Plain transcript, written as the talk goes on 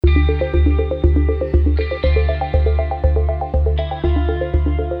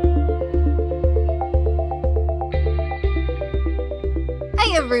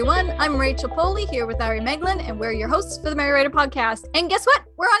everyone. I'm Rachel Poley here with Ari Meglin, and we're your hosts for the Merry Writer Podcast. And guess what?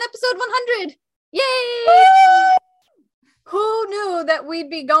 We're on episode 100. Yay! Who knew that we'd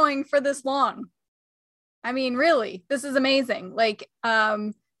be going for this long? I mean, really, this is amazing.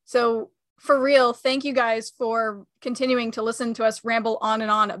 So for real, thank you guys for continuing to listen to us ramble on and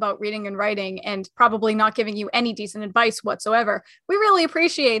on about reading and writing and probably not giving you any decent advice whatsoever. We really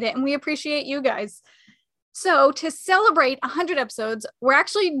appreciate it, and we appreciate you guys. So to celebrate 100 episodes, we're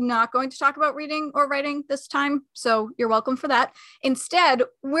actually not going to talk about reading or writing this time, so you're welcome for that. Instead,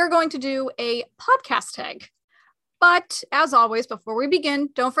 we're going to do a podcast tag. But as always, before we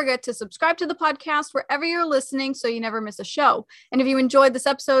begin, don't forget to subscribe to the podcast wherever you're listening so you never miss a show. And if you enjoyed this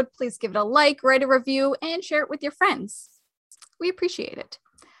episode, please give it a like, write a review, and share it with your friends. We appreciate it.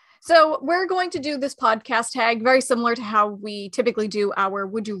 So we're going to do this podcast tag very similar to how we typically do our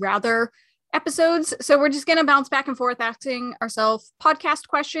Would You Rather episodes. So we're just going to bounce back and forth asking ourselves podcast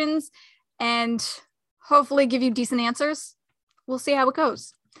questions and hopefully give you decent answers. We'll see how it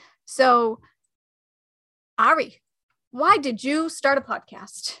goes. So, Ari, why did you start a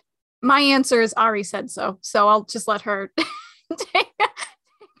podcast? My answer is Ari said so. So I'll just let her take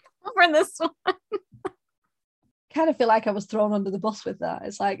over this one. Kind of feel like I was thrown under the bus with that.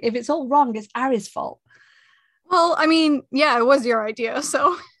 It's like, if it's all wrong, it's Ari's fault. Well, I mean, yeah, it was your idea.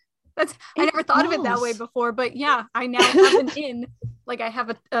 So I never thought of it that way before, but yeah, I now have an in. Like I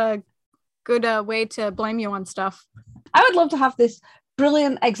have a good way to blame you on stuff. I would love to have this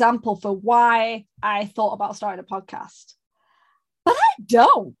brilliant example for why I thought about starting a podcast, but I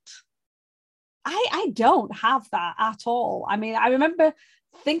don't. I don't have that at all. I mean, I remember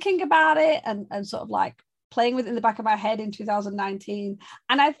thinking about it and sort of like playing with it in the back of my head in 2019.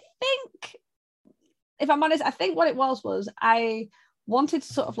 And I think, if I'm honest, I think what it was I wanted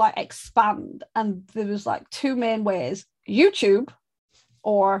to sort of like expand, and there was like two main ways: YouTube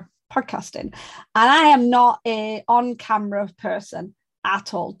or podcasting. And I am not a on-camera person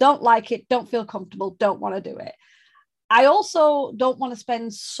at all. Don't like it, don't feel comfortable, don't want to do it. I also don't want to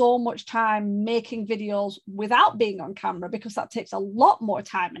spend so much time making videos without being on camera, because that takes a lot more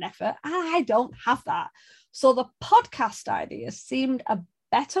time and effort, and I don't have that. So the podcast idea seemed a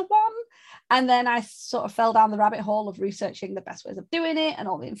better one. And then I sort of fell down the rabbit hole of researching the best ways of doing it and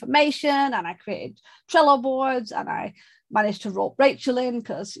all the information. And I created Trello boards, and I managed to rope Rachel in,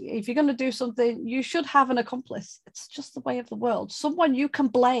 because if you're going to do something, you should have an accomplice. It's just the way of the world. Someone you can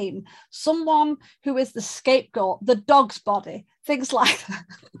blame, someone who is the scapegoat, the dog's body, things like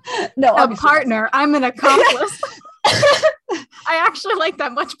that. No, a partner. I'm an accomplice. I actually like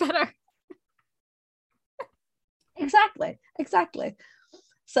that much better. Exactly.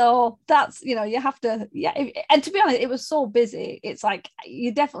 So that's, you have to, and to be honest, it was so busy. It's like,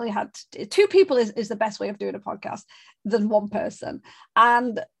 you definitely had two people is the best way of doing a podcast than one person.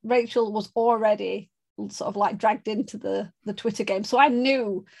 And Rachel was already sort of like dragged into the Twitter game. So I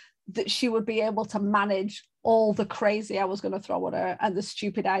knew that she would be able to manage all the crazy I was going to throw at her and the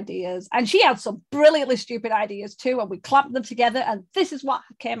stupid ideas. And she had some brilliantly stupid ideas too. And we clamped them together, and this is what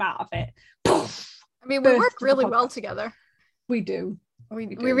came out of it. I mean, we work really well together. We do. We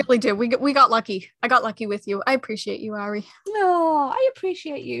really do. We got lucky. I got lucky with you. I appreciate you, Ari. No, I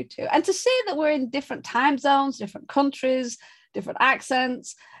appreciate you too. And to say that we're in different time zones, different countries, different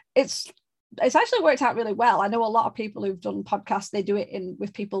accents, it's actually worked out really well. I know a lot of people who've done podcasts, they do it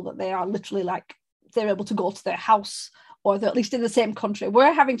with people that they are literally like, they're able to go to their house, or they're at least in the same country.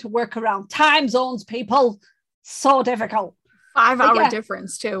 We're having to work around time zones, people. So difficult. 5-hour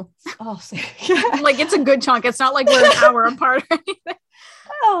difference too. Oh, see. Like it's a good chunk. It's not like we're an hour apart or anything.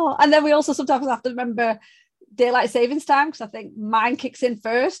 Oh, and then we also sometimes have to remember daylight savings time, because I think mine kicks in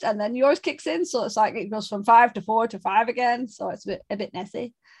first and then yours kicks in. So it's like it goes from 5 to 4 to 5 again. So it's a bit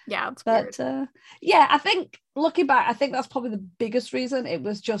messy. Yeah, it's but weird. I think looking back, I think that's probably the biggest reason. It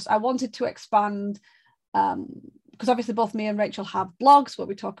was just I wanted to expand, because obviously both me and Rachel have blogs where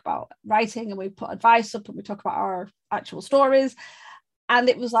we talk about writing and we put advice up and we talk about our actual stories. And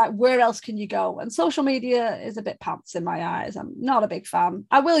it was like, where else can you go? And social media is a bit pants in my eyes. I'm not a big fan.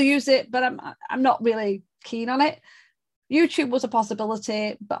 I will use it, but I'm not really keen on it. YouTube was a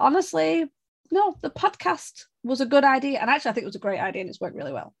possibility, but honestly, no, the podcast was a good idea. And actually, I think it was a great idea, and it's worked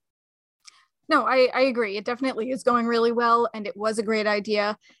really well. No, I agree. It definitely is going really well, and it was a great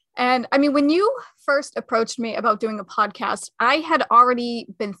idea. And I mean, when you first approached me about doing a podcast, I had already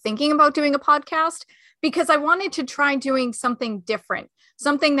been thinking about doing a podcast because I wanted to try doing something different,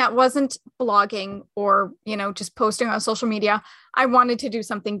 something that wasn't blogging or, just posting on social media. I wanted to do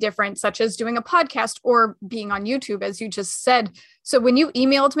something different, such as doing a podcast or being on YouTube, as you just said. So when you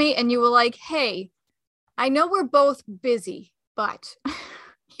emailed me and you were like, hey, I know we're both busy, but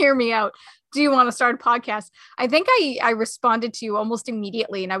hear me out. Do you want to start a podcast? I think I responded to you almost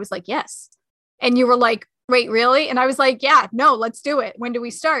immediately and I was like, yes. And you were like, wait, really? And I was like, yeah, no, let's do it. When do we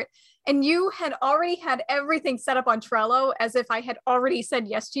start? And you had already had everything set up on Trello as if I had already said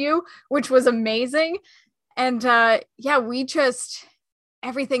yes to you, which was amazing. And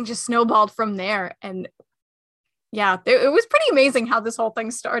everything just snowballed from there. And yeah, it was pretty amazing how this whole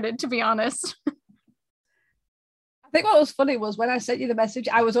thing started, to be honest. I think what was funny was when I sent you the message,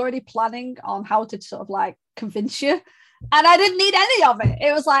 I was already planning on how to sort of like convince you. And I didn't need any of it.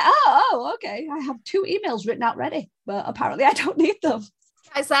 It was like, oh, okay. I have 2 emails written out ready, but apparently I don't need them.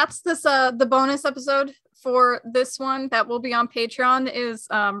 Guys, that's the bonus episode for this one that will be on Patreon is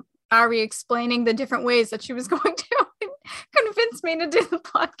Ari explaining the different ways that she was going to convince me to do the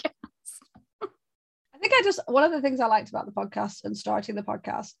podcast. I think one of the things I liked about the podcast and starting the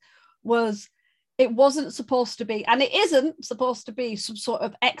podcast was it wasn't supposed to be, and it isn't supposed to be some sort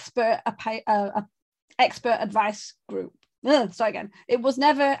of expert advice group. It was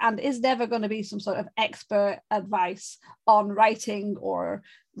never and is never going to be some sort of expert advice on writing or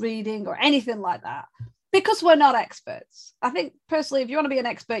reading or anything like that, because we're not experts. I think personally, if you want to be an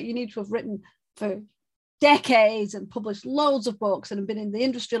expert, you need to have written for decades and published loads of books and have been in the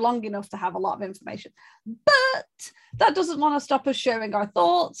industry long enough to have a lot of information. But that doesn't want to stop us sharing our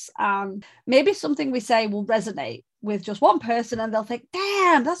thoughts. Maybe something we say will resonate with just one person and they'll think,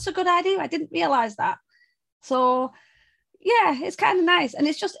 damn, that's a good idea. I didn't realize that. So yeah, it's kind of nice. And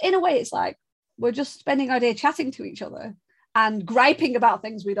it's just, in a way, it's like we're just spending our day chatting to each other and griping about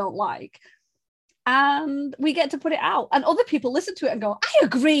things we don't like. And we get to put it out. And other people listen to it and go, I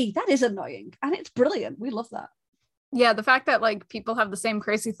agree, that is annoying. And it's brilliant. We love that. Yeah, the fact that like people have the same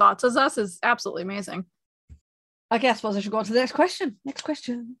crazy thoughts as us is absolutely amazing. I guess I should go on to the next question. Next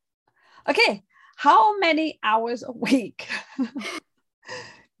question. Okay. How many hours a week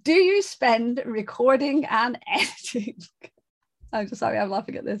do you spend recording and editing? I'm just sorry, I'm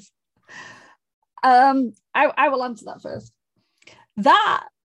laughing at this. I will answer that first. That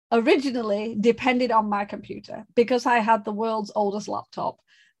originally depended on my computer because I had the world's oldest laptop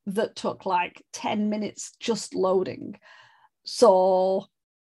that took like 10 minutes just loading. So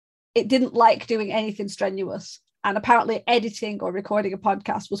it didn't like doing anything strenuous. And apparently editing or recording a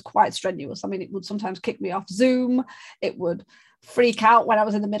podcast was quite strenuous. I mean, it would sometimes kick me off Zoom. It would freak out when I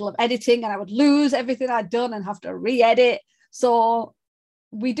was in the middle of editing and I would lose everything I'd done and have to re-edit. So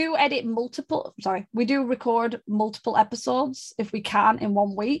we do record multiple episodes if we can in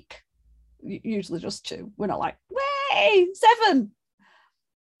 1 week, usually just 2. We're not like, way 7.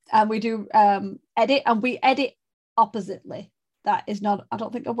 And we do edit, and we edit oppositely. That is not, I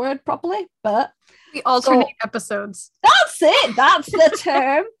don't think, a word properly, but we alternate episodes. That's it. That's the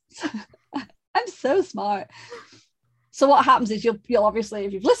term. I'm so smart. So what happens is you'll obviously,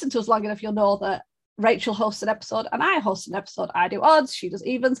 if you've listened to us long enough, you'll know that Rachel hosts an episode and I host an episode. I do odds, she does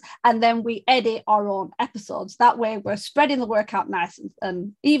evens, and then we edit our own episodes. That way we're spreading the work out nice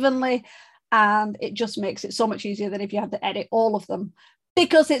and evenly, and it just makes it so much easier than if you have to edit all of them,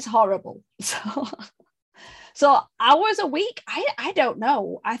 because it's horrible. So hours a week, I don't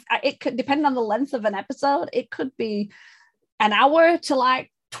know. It could depend on the length of an episode. It could be an hour to like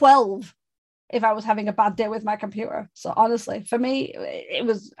 12 if I was having a bad day with my computer. So honestly, for me, it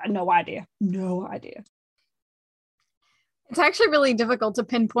was no idea. It's actually really difficult to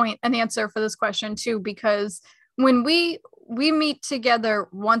pinpoint an answer for this question too, because when we meet together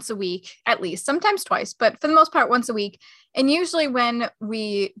once a week, at least, sometimes twice, but for the most part, once a week. And usually when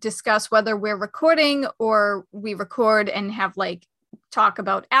we discuss whether we're recording or we record and have like talk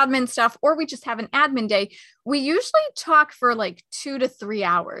about admin stuff, or we just have an admin day, we usually talk for like 2 to 3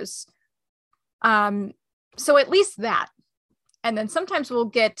 hours. So at least that. And then sometimes we'll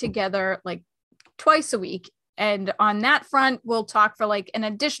get together like twice a week. And on that front, we'll talk for like an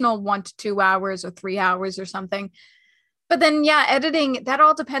additional 1 to 2 hours or 3 hours or something. But then, yeah, editing, that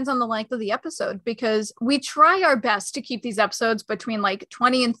all depends on the length of the episode, because we try our best to keep these episodes between like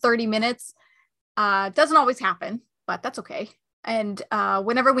 20 and 30 minutes. Doesn't always happen, but that's okay. And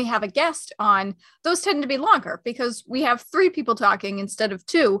whenever we have a guest on, those tend to be longer because we have 3 people talking instead of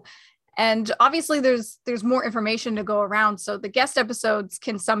 2. And obviously there's more information to go around. So the guest episodes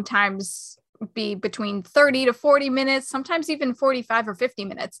can sometimes be between 30 to 40 minutes, sometimes even 45 or 50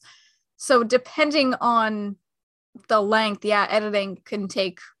 minutes. So depending on the length, yeah, editing can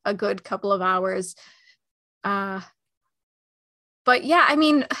take a good couple of hours. But yeah, I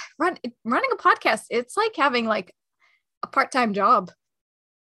mean, running a podcast, it's like having like a part-time job.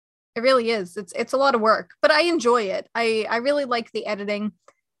 It really is. It's a lot of work, but I enjoy it. I really like the editing.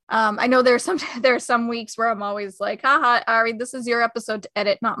 I know there are some weeks where I'm always like, haha, Ari, this is your episode to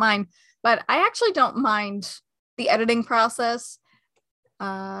edit, not mine. But I actually don't mind the editing process.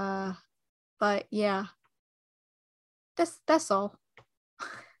 But yeah, that's all.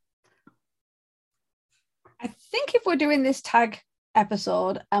 I think if we're doing this tag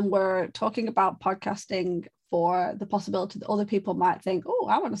episode and we're talking about podcasting for the possibility that other people might think, oh,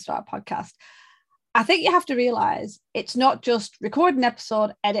 I want to start a podcast, I think you have to realize it's not just record an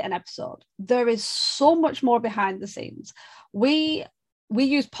episode, edit an episode. There is so much more behind the scenes. We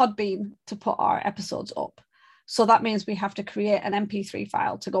use Podbean to put our episodes up. So that means we have to create an MP3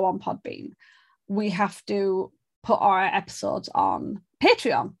 file to go on Podbean. We have to put our episodes on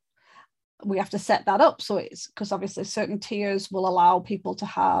Patreon. We have to set that up. So it's because obviously certain tiers will allow people to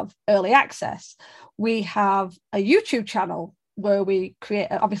have early access. We have a YouTube channel where we create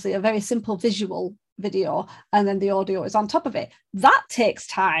obviously a very simple visual video, and then the audio is on top of it. That takes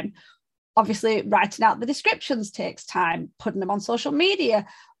time. Obviously, writing out the descriptions takes time, putting them on social media,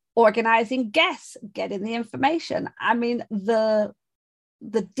 organizing guests, getting the information. I mean, the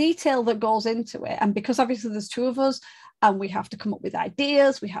detail that goes into it. And because obviously there's two of us and we have to come up with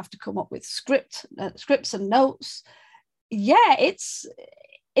ideas, we have to come up with scripts and notes. Yeah, it's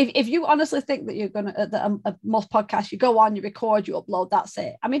if you honestly think that you're going to, most podcasts, you go on, you record, you upload, that's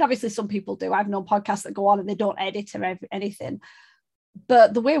it. I mean, obviously some people do. I've known podcasts that go on and they don't edit or anything.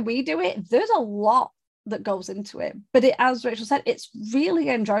 But the way we do it, there's a lot that goes into it. But as Rachel said, it's really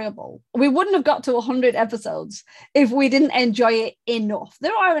enjoyable. We wouldn't have got to 100 episodes if we didn't enjoy it enough.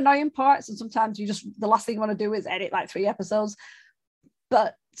 There are annoying parts, and sometimes the last thing you want to do is edit like 3 episodes.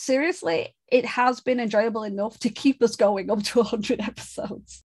 But seriously, it has been enjoyable enough to keep us going up to 100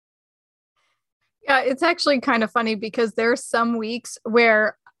 episodes. Yeah, it's actually kind of funny because there are some weeks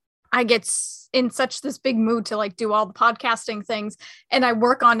where I get in such this big mood to like do all the podcasting things, and I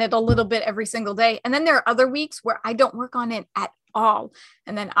work on it a little bit every single day. And then there are other weeks where I don't work on it at all.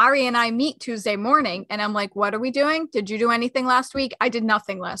 And then Ari and I meet Tuesday morning and I'm like, what are we doing? Did you do anything last week? I did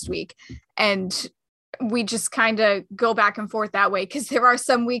nothing last week. And we just kind of go back and forth that way, because there are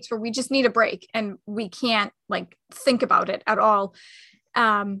some weeks where we just need a break and we can't like think about it at all.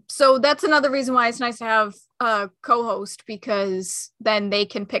 So that's another reason why it's nice to have a co-host, because then they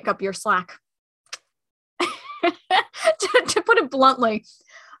can pick up your slack, to put it bluntly.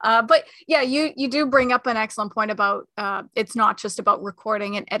 But yeah, you do bring up an excellent point about it's not just about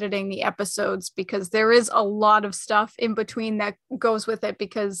recording and editing the episodes, because there is a lot of stuff in between that goes with it,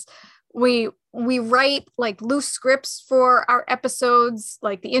 because we write like loose scripts for our episodes,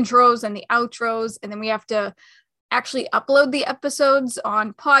 like the intros and the outros, and then we have to actually upload the episodes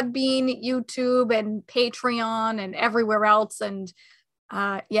on Podbean, YouTube, and Patreon, and everywhere else. And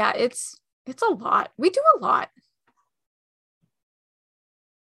yeah, it's a lot. We do a lot.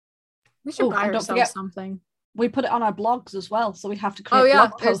 We should buy ourselves something. We put it on our blogs as well, so we have to create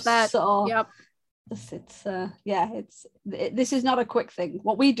blog posts. That. So yep. This is not a quick thing.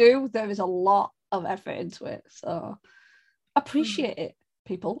 What we do, there is a lot of effort into it. So appreciate it,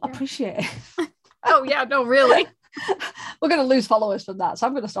 people. Yeah. Appreciate it. Oh yeah, no, really. We're going to lose followers from that, so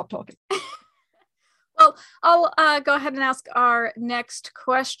I'm going to stop talking. Well, I'll go ahead and ask our next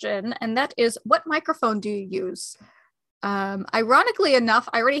question, and that is, what microphone do you use? Ironically enough,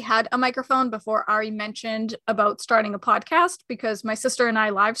 I already had a microphone before Ari mentioned about starting a podcast, because my sister and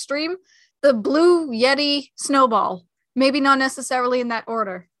I live stream the Blue Yeti Snowball. Maybe not necessarily in that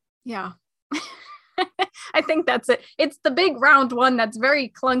order. Yeah. I think that's it. It's the big round one that's very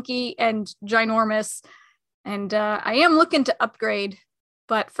clunky and ginormous. And I am looking to upgrade.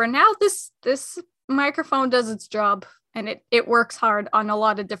 But for now, this microphone does its job. And it works hard on a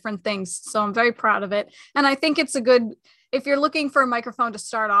lot of different things. So I'm very proud of it. And I think it's if you're looking for a microphone to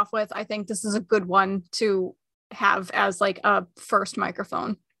start off with, I think this is a good one to have as like a first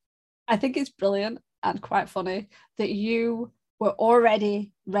microphone. I think it's brilliant and quite funny that you were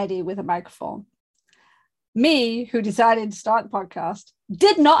already ready with a microphone. Me, who decided to start the podcast,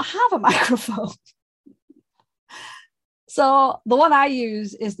 did not have a microphone. So the one I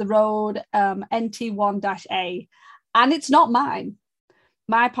use is the Rode NT1-A, and it's not mine.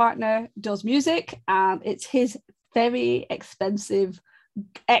 My partner does music, and it's his very expensive,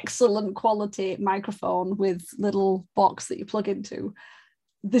 excellent quality microphone with little box that you plug into.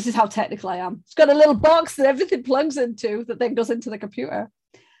 This is how technical I am. It's got a little box that everything plugs into that then goes into the computer.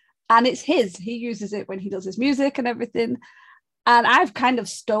 And it's his. He uses it when he does his music and everything. And I've kind of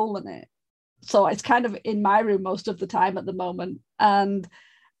stolen it. So it's kind of in my room most of the time at the moment. And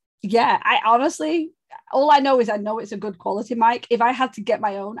yeah, I honestly, all I know is I know it's a good quality mic. If I had to get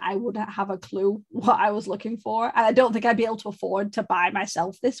my own, I wouldn't have a clue what I was looking for. And I don't think I'd be able to afford to buy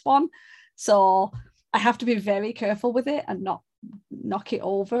myself this one. So I have to be very careful with it and not knock it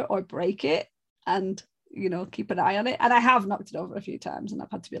over or break it, and, you know, keep an eye on it. And I have knocked it over a few times, and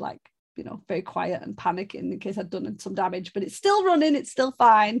I've had to be like, you know, very quiet and panicking in case I'd done some damage, but it's still running. It's still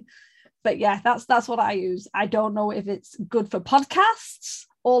fine. But yeah, that's what I use. I don't know if it's good for podcasts.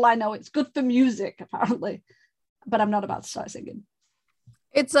 All I know, it's good for music, apparently. But I'm not about to start singing.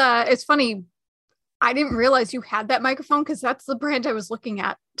 It's funny. I didn't realize you had that microphone, because that's the brand I was looking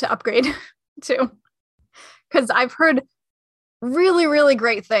at to upgrade to. Because I've heard really, really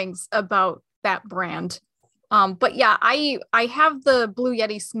great things about that brand. But yeah, I have the Blue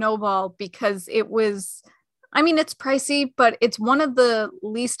Yeti Snowball because it was, I mean, it's pricey, but it's one of the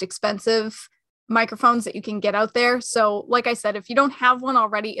least expensive microphones that you can get out there. So like I said, if you don't have one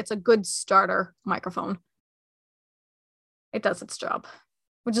already, it's a good starter microphone. It does its job,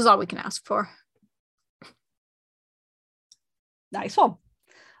 which is all we can ask for. Nice one.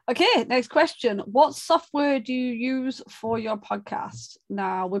 Okay, next question. What software do you use for your podcast?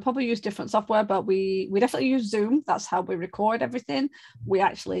 Now, we probably use different software, but we definitely use Zoom. That's how we record everything. We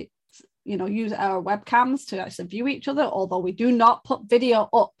actually, you know, use our webcams to actually view each other, although we do not put video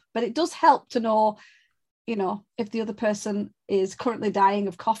up. But it does help to know, you know, if the other person is currently dying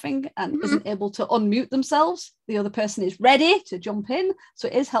of coughing and isn't able to unmute themselves, the other person is ready to jump in. So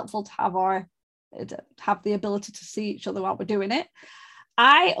it is helpful to have the ability to see each other while we're doing it.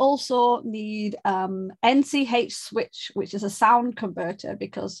 I also need NCH switch, which is a sound converter,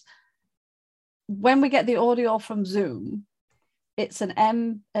 because when we get the audio from Zoom, it's an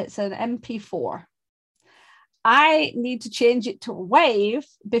MP4. I need to change it to a wave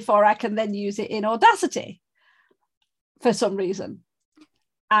before I can then use it in Audacity for some reason.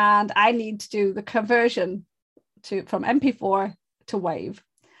 And I need to do the conversion from MP4 to wave.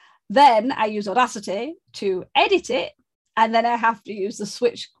 Then I use Audacity to edit it. And then I have to use the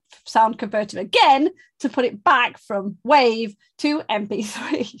switch sound converter again to put it back from wave to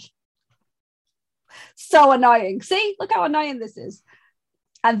MP3. So annoying. See, look how annoying this is.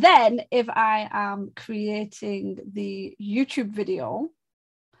 And then if I am creating the YouTube video,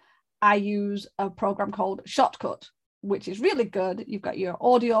 I use a program called Shotcut, which is really good. You've got your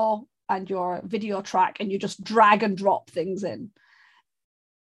audio and your video track, and you just drag and drop things in.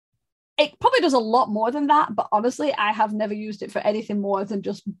 It probably does a lot more than that, but honestly, I have never used it for anything more than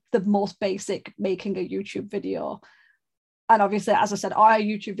just the most basic making a YouTube video. And obviously, as I said, our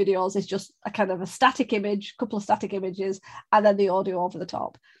YouTube videos is just a kind of a static image, couple of static images, and then the audio over the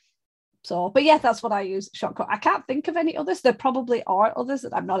top. So, but yeah, that's what I use, Shotcut. I can't think of any others. There probably are others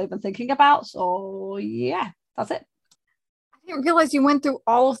that I'm not even thinking about. So yeah, that's it. I didn't realize you went through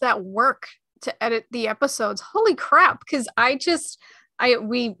all of that work to edit the episodes. Holy crap. Because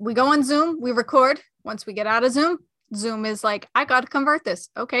we go on Zoom, we record. Once we get out of Zoom, Zoom is like, I got to convert this.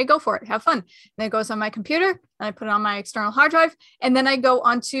 Okay, go for it. Have fun. And then it goes on my computer, and I put it on my external hard drive. And then I go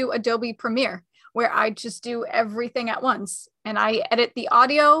onto Adobe Premiere, where I just do everything at once. And I edit the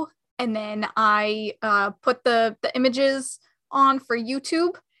audio, and then I put the images on for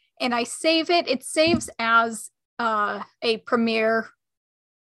YouTube, and I save it. It saves as a Premiere,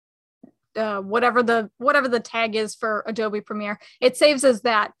 whatever the tag is for Adobe Premiere. It saves as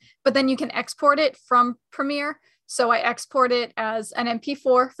that, but then you can export it from Premiere. So I export it as an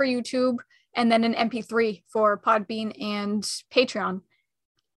MP4 for YouTube, and then an MP3 for Podbean and Patreon.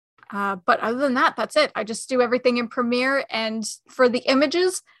 But other than that, that's it. I just do everything in Premiere, and for the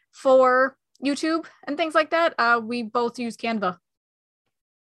images for YouTube and things like that, we both use Canva.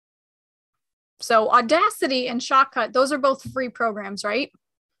 So Audacity and Shotcut, those are both free programs, right?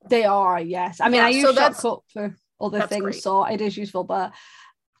 They are, yes. I mean, yeah, I use Shotcut for other things, great. So it is useful. But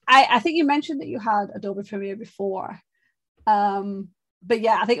I think you mentioned that you had Adobe Premiere before. But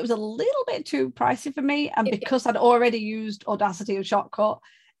yeah, I think it was a little bit too pricey for me. And because I'd already used Audacity and Shotcut,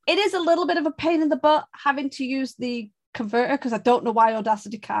 it is a little bit of a pain in the butt having to use the converter, because I don't know why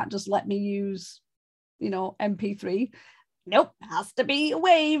Audacity can't just let me use, MP3. Nope, it has to be a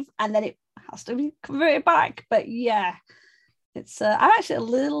wave, and then it has to be converted back. But yeah, it's I'm actually a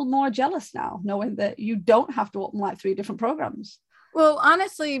little more jealous now, knowing that you don't have to open like 3 different programs. Well,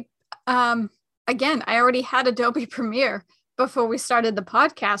 honestly, again, I already had Adobe Premiere before we started the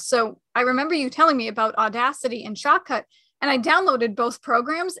podcast. So I remember you telling me about Audacity and Shotcut, and I downloaded both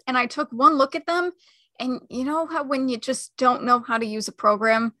programs, and I took one look at them. And you know how when you just don't know how to use a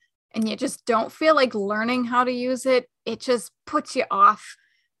program and you just don't feel like learning how to use it, it just puts you off.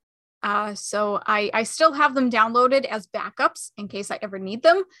 So I still have them downloaded as backups in case I ever need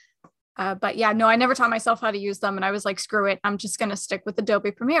them. But yeah, no, I never taught myself how to use them. And I was like, screw it. I'm just going to stick with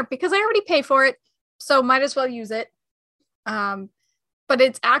Adobe Premiere because I already pay for it. So might as well use it. But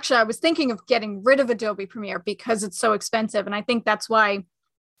it's actually, I was thinking of getting rid of Adobe Premiere because it's so expensive. And I think that's one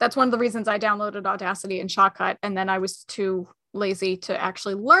of the reasons I downloaded Audacity and Shotcut. And then I was too lazy to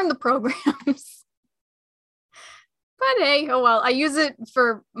actually learn the programs. But hey, oh well, I use it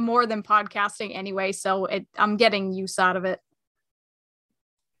for more than podcasting anyway. So I'm getting use out of it.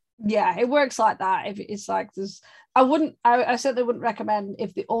 Yeah, it works like that. If it's like I certainly wouldn't recommend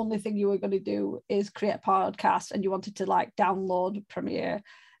if the only thing you were going to do is create a podcast and you wanted to like download Premiere.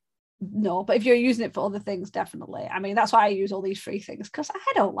 No, but if you're using it for other things, definitely. I mean, that's why I use all these free things because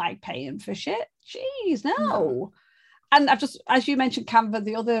I don't like paying for shit. Jeez, no. And I've just, as you mentioned, Canva,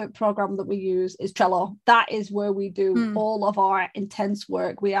 the other program that we use is Trello. That is where we do all of our intense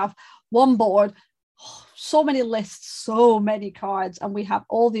work. We have one board, so many lists, so many cards, and we have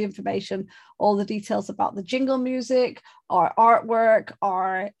all the information, all the details about the jingle music, our artwork,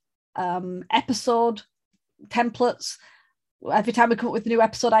 our episode templates. Every time we come up with a new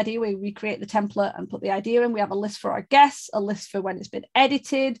episode idea, we recreate the template and put the idea in. We have a list for our guests, a list for when it's been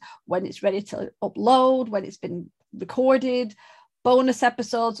edited, when it's ready to upload, when it's been recorded, bonus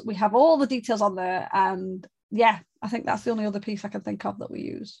episodes. We have all the details on there. And yeah, I think that's the only other piece I can think of that we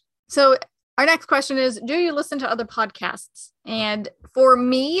use. So our next question is, do you listen to other podcasts? And for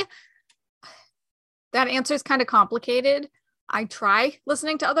me, that answer is kind of complicated. I try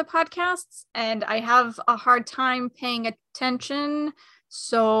listening to other podcasts and I have a hard time paying attention.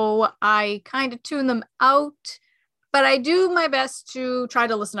 So I kind of tune them out, but I do my best to try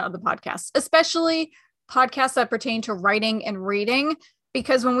to listen to other podcasts, especially podcasts that pertain to writing and reading.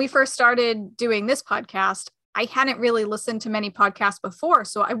 Because when we first started doing this podcast, I hadn't really listened to many podcasts before.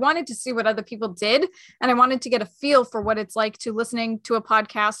 So I wanted to see what other people did. And I wanted to get a feel for what it's like to listening to a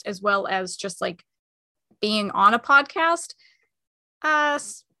podcast as well as just like being on a podcast.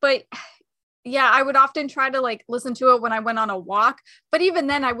 But yeah, I would often try to like listen to it when I went on a walk. But even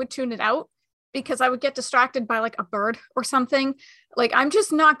then I would tune it out because I would get distracted by like a bird or something. Like I'm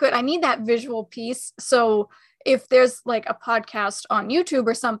just not good. I need that visual piece. So if there's like a podcast on YouTube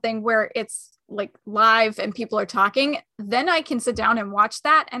or something where it's like live and people are talking, then I can sit down and watch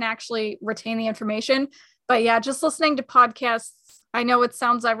that and actually retain the information. But yeah, just listening to podcasts, I know it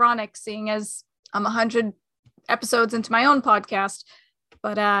sounds ironic seeing as I'm 100 episodes into my own podcast,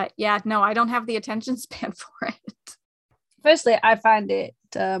 but yeah, no, I don't have the attention span for it. Firstly, I find it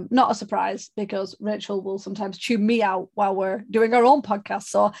not a surprise because Rachel will sometimes tune me out while we're doing our own podcast.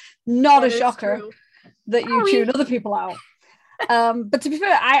 So not a shocker that you tune other people out. But to be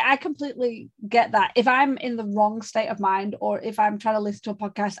fair, I completely get that. If I'm in the wrong state of mind or if I'm trying to listen to a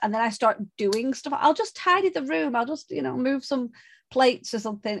podcast and then I start doing stuff, I'll just tidy the room. I'll just, move some plates or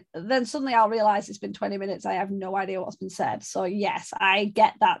something. Then suddenly I'll realize it's been 20 minutes. I have no idea what's been said. So yes, I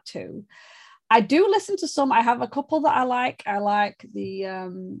get that too. I do listen to some. I have a couple that I like. I like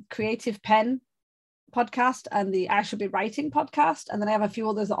the Creative Pen podcast and the I Should Be Writing podcast. And then I have a few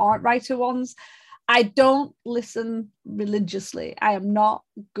others that aren't writer ones. I don't listen religiously. I am not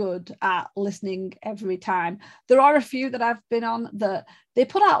good at listening every time. There are a few that I've been on that they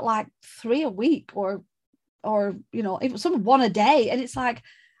put out like 3 a week or even some one a day. And it's like,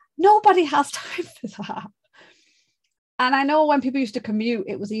 nobody has time for that. And I know when people used to commute,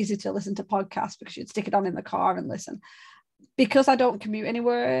 it was easy to listen to podcasts because you'd stick it on in the car and listen. Because I don't commute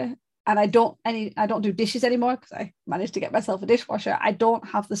anywhere and I don't do dishes anymore because I managed to get myself a dishwasher. I don't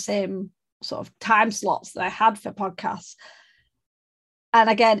have the same sort of time slots that I had for podcasts. And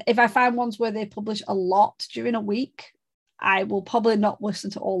again, if I find ones where they publish a lot during a week, I will probably not listen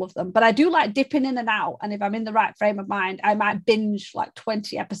to all of them. But I do like dipping in and out. And if I'm in the right frame of mind, I might binge like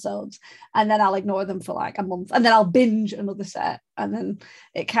 20 episodes and then I'll ignore them for like a month and then I'll binge another set. And then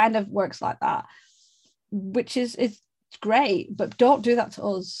it kind of works like that, which is it's great, but don't do that to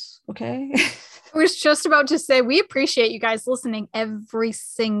us, okay? I was just about to say, we appreciate you guys listening every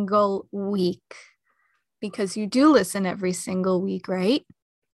single week because you do listen every single week, right?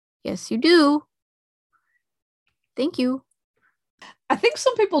 Yes, you do. Thank you. I think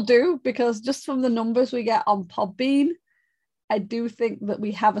some people do because just from the numbers we get on Podbean, I do think that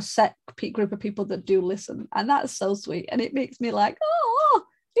we have a set group of people that do listen. And that's so sweet. And it makes me like, oh,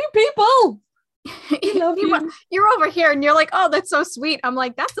 you people. We love you. You're over here and you're like, oh, that's so sweet. I'm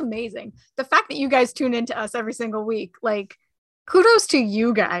like, that's amazing. The fact that you guys tune into us every single week, like, kudos to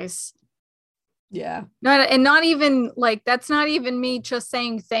you guys. Yeah. Not even like, that's not even me just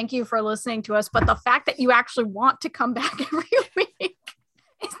saying thank you for listening to us, but the fact that you actually want to come back every week,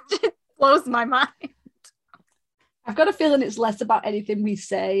 it just blows my mind. I've got a feeling it's less about anything we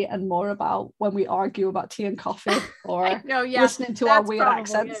say and more about when we argue about tea and coffee or listening to our weird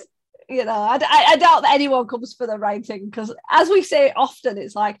accents. You know, I doubt that anyone comes for the writing because, as we say often,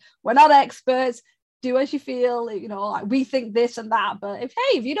 it's like, we're not experts. Do as you feel, you know, like we think this and that. But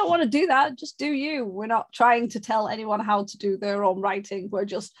if you don't want to do that, just do you. We're not trying to tell anyone how to do their own writing. We're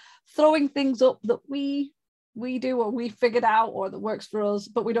just throwing things up that we do or we figured out or that works for us,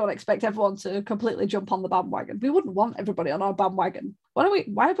 but we don't expect everyone to completely jump on the bandwagon. We wouldn't want everybody on our bandwagon. Why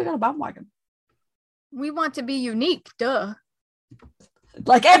have we got a bandwagon? We want to be unique, duh.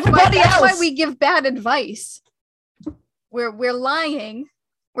 Like everybody else. That's why we give bad advice. We're lying.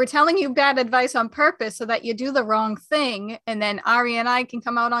 We're telling you bad advice on purpose so that you do the wrong thing, and then Ari and I can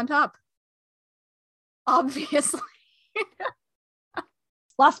come out on top. Obviously.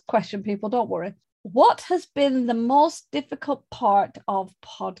 Last question, people, don't worry. What has been the most difficult part of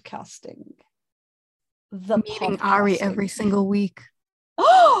podcasting? Meeting Ari every single week.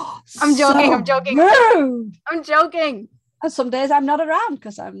 Oh, I'm joking. Rude. I'm joking. And some days I'm not around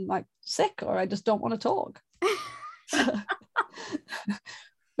because I'm like sick or I just don't want to talk.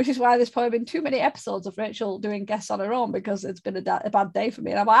 Which is why there's probably been too many episodes of Rachel doing guests on her own because it's been a bad day for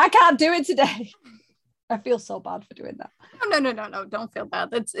me. And I'm like, I can't do it today. I feel so bad for doing that. No. Don't feel bad.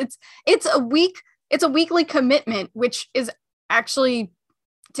 It's a weekly commitment, which is actually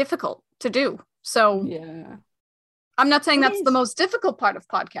difficult to do. So yeah, I'm not saying that's the most difficult part of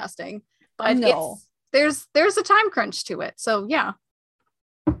podcasting, but there's a time crunch to it. So yeah.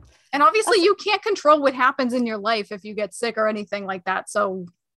 And obviously you can't control what happens in your life if you get sick or anything like that. So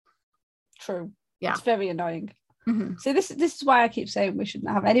true. Yeah. It's very annoying. Mm-hmm. See, this is why I keep saying we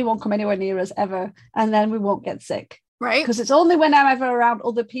shouldn't have anyone come anywhere near us ever, and then we won't get sick. Right. Because it's only when I'm ever around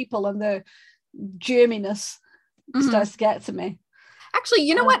other people and the germiness starts to get to me. Actually,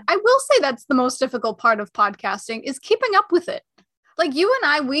 you know what? I will say that's the most difficult part of podcasting is keeping up with it. Like you and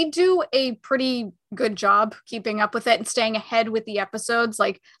I, we do a pretty good job keeping up with it and staying ahead with the episodes,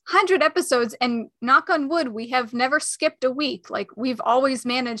 like 100 episodes, and knock on wood, we have never skipped a week. Like we've always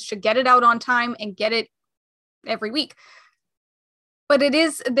managed to get it out on time and get it every week. But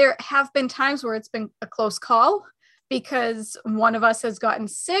there have been times where it's been a close call because one of us has gotten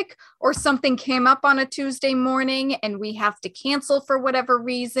sick or something came up on a Tuesday morning and we have to cancel for whatever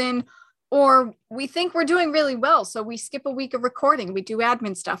reason. Or we think we're doing really well, so we skip a week of recording. We do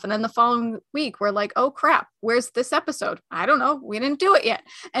admin stuff. And then the following week, we're like, oh, crap, where's this episode? I don't know. We didn't do it yet.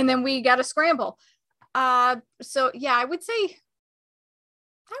 And then we got to scramble. So, yeah, I would say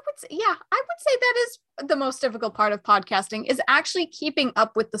that is the most difficult part of podcasting is actually keeping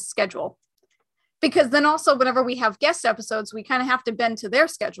up with the schedule. Because then also whenever we have guest episodes, we kind of have to bend to their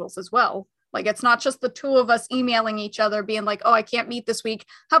schedules as well. Like, it's not just the two of us emailing each other being like, oh, I can't meet this week.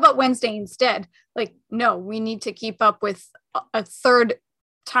 How about Wednesday instead? Like, no, we need to keep up with a third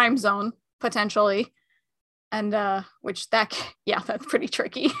time zone potentially. And that's pretty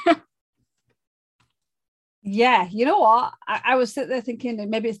tricky. Yeah, you know what? I was sitting there thinking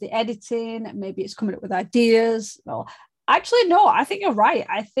maybe it's the editing, maybe it's coming up with ideas. No, actually, no, I think you're right.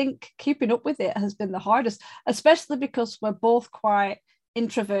 I think keeping up with it has been the hardest, especially because we're both quite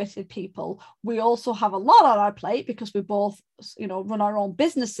introverted people. We also have a lot on our plate because we both, run our own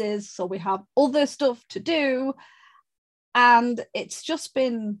businesses, so we have other stuff to do, and it's just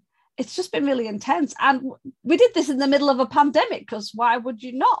been really intense. And we did this in the middle of a pandemic, because why would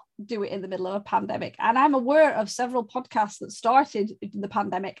you not do it in the middle of a pandemic? And I'm aware of several podcasts that started in the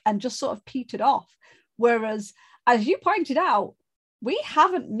pandemic and just sort of petered off, whereas, as you pointed out, we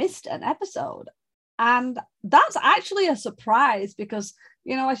haven't missed an episode. And that's actually a surprise because,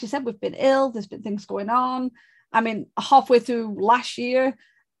 as you said, we've been ill. There's been things going on. I mean, halfway through last year,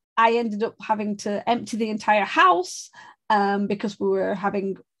 I ended up having to empty the entire house because we were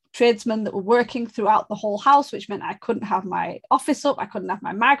having tradesmen that were working throughout the whole house, which meant I couldn't have my office up. I couldn't have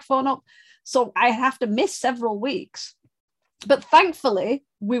my microphone up. So I have to miss several weeks. But thankfully,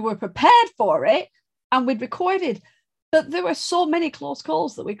 we were prepared for it and we'd recorded. But there were so many close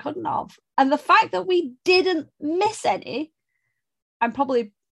calls that we couldn't have. And the fact that we didn't miss any, I'm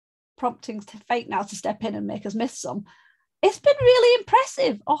probably prompting fate now to step in and make us miss some. It's been really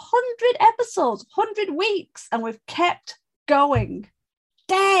impressive. 100 episodes, 100 weeks, and we've kept going.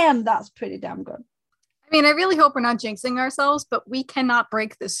 Damn, that's pretty damn good. I mean, I really hope we're not jinxing ourselves, but we cannot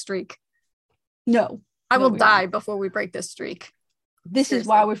break this streak. No. I will die before we break this streak. This is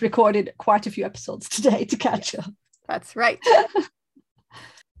why we've recorded quite a few episodes today to catch up. That's right.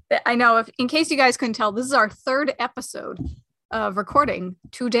 I know, in case you guys couldn't tell, this is our third episode of recording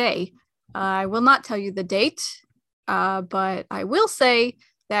today. I will not tell you the date, but I will say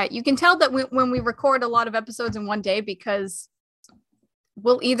that you can tell that when we record a lot of episodes in one day, because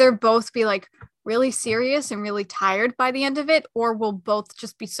we'll either both be like really serious and really tired by the end of it, or we'll both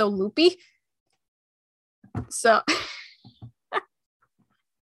just be so loopy. So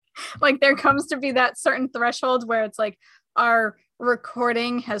like there comes to be that certain threshold where it's like our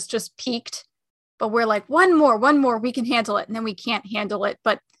recording has just peaked, but we're like, one more, we can handle it. And then we can't handle it.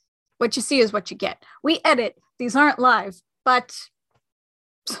 But what you see is what you get. We edit. These aren't live, but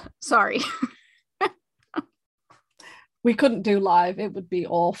sorry. We couldn't do live. It would be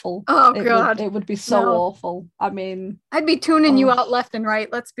awful. Oh, God. It would be so awful. I mean, I'd be tuning you out left and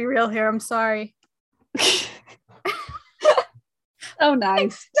right. Let's be real here. I'm sorry. So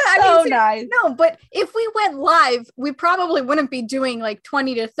nice. Nice. No, but if we went live, we probably wouldn't be doing like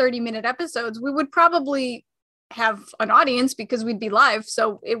 20 to 30 minute episodes. We would probably have an audience because we'd be live.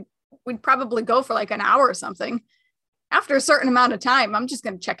 So we'd probably go for like an hour or something. After a certain amount of time, I'm just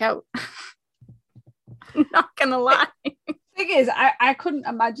going to check out. I'm not going to lie. Thing is, I couldn't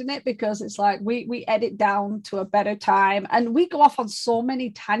imagine it, because it's like we edit down to a better time and we go off on so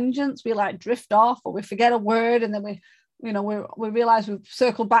many tangents. We like drift off, or we forget a word, and then we realize we've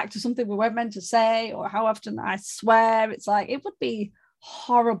circled back to something we weren't meant to say, or how often I swear. It's like, it would be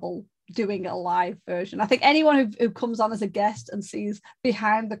horrible doing a live version. I think anyone who comes on as a guest and sees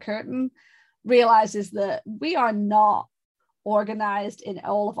behind the curtain realizes that we are not organized in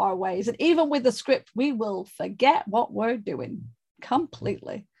all of our ways. And even with the script, we will forget what we're doing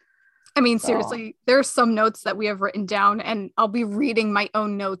completely. I mean, seriously, there's some notes that we have written down, and I'll be reading my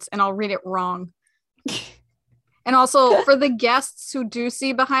own notes and I'll read it wrong. And also, for the guests who do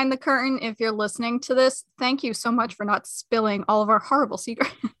see behind the curtain, if you're listening to this, thank you so much for not spilling all of our horrible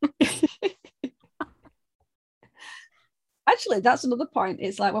secrets. Actually, that's another point.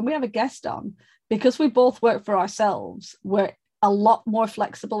 It's like when we have a guest on, because we both work for ourselves, we're a lot more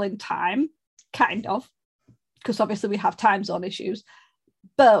flexible in time, kind of, because obviously we have time zone issues,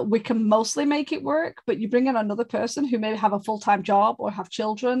 but we can mostly make it work. But you bring in another person who maybe have a full-time job or have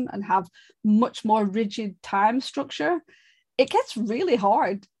children and have much more rigid time structure, it gets really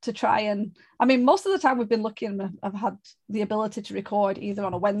hard to try and, I mean, most of the time we've been lucky and I've had the ability to record either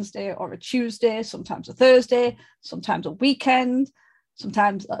on a Wednesday or a Tuesday, sometimes a Thursday, sometimes a weekend,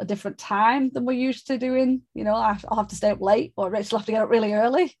 sometimes at a different time than we're used to doing. You know, I'll have to stay up late, or Rachel will have to get up really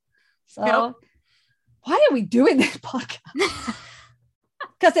early. So why are we doing this podcast?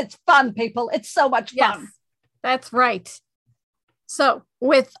 Because it's fun, people. It's so much fun. Yes, that's right. So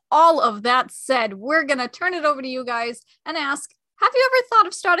with all of that said, we're going to turn it over to you guys and ask, have you ever thought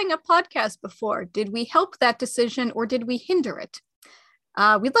of starting a podcast before? Did we help that decision, or did we hinder it?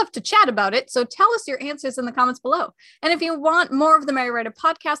 We'd love to chat about it. So tell us your answers in the comments below. And if you want more of the Merry Writer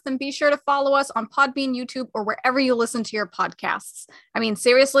podcast, then be sure to follow us on Podbean, YouTube, or wherever you listen to your podcasts. I mean,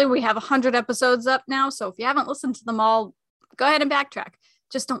 seriously, we have 100 episodes up now. So if you haven't listened to them all, go ahead and backtrack.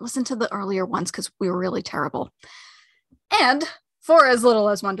 Just don't listen to the earlier ones because we were really terrible. And for as little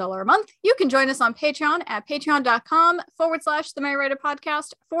as $1 a month, you can join us on Patreon at patreon.com/The Merry Writer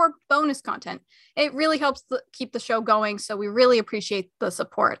Podcast for bonus content. It really helps keep the show going, so we really appreciate the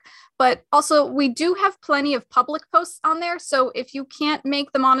support. But also, we do have plenty of public posts on there, so if you can't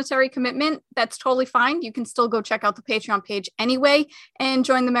make the monetary commitment, that's totally fine. You can still go check out the Patreon page anyway and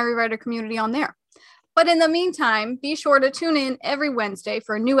join the Merry Writer community on there. But in the meantime, be sure to tune in every Wednesday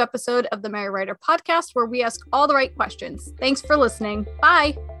for a new episode of the Merry Writer Podcast, where we ask all the right questions. Thanks for listening.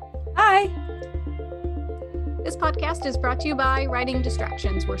 Bye. Bye. This podcast is brought to you by Writing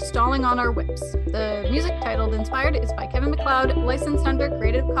Distractions. We're stalling on our whips. The music titled Inspired is by Kevin MacLeod, licensed under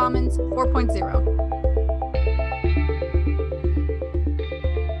Creative Commons 4.0.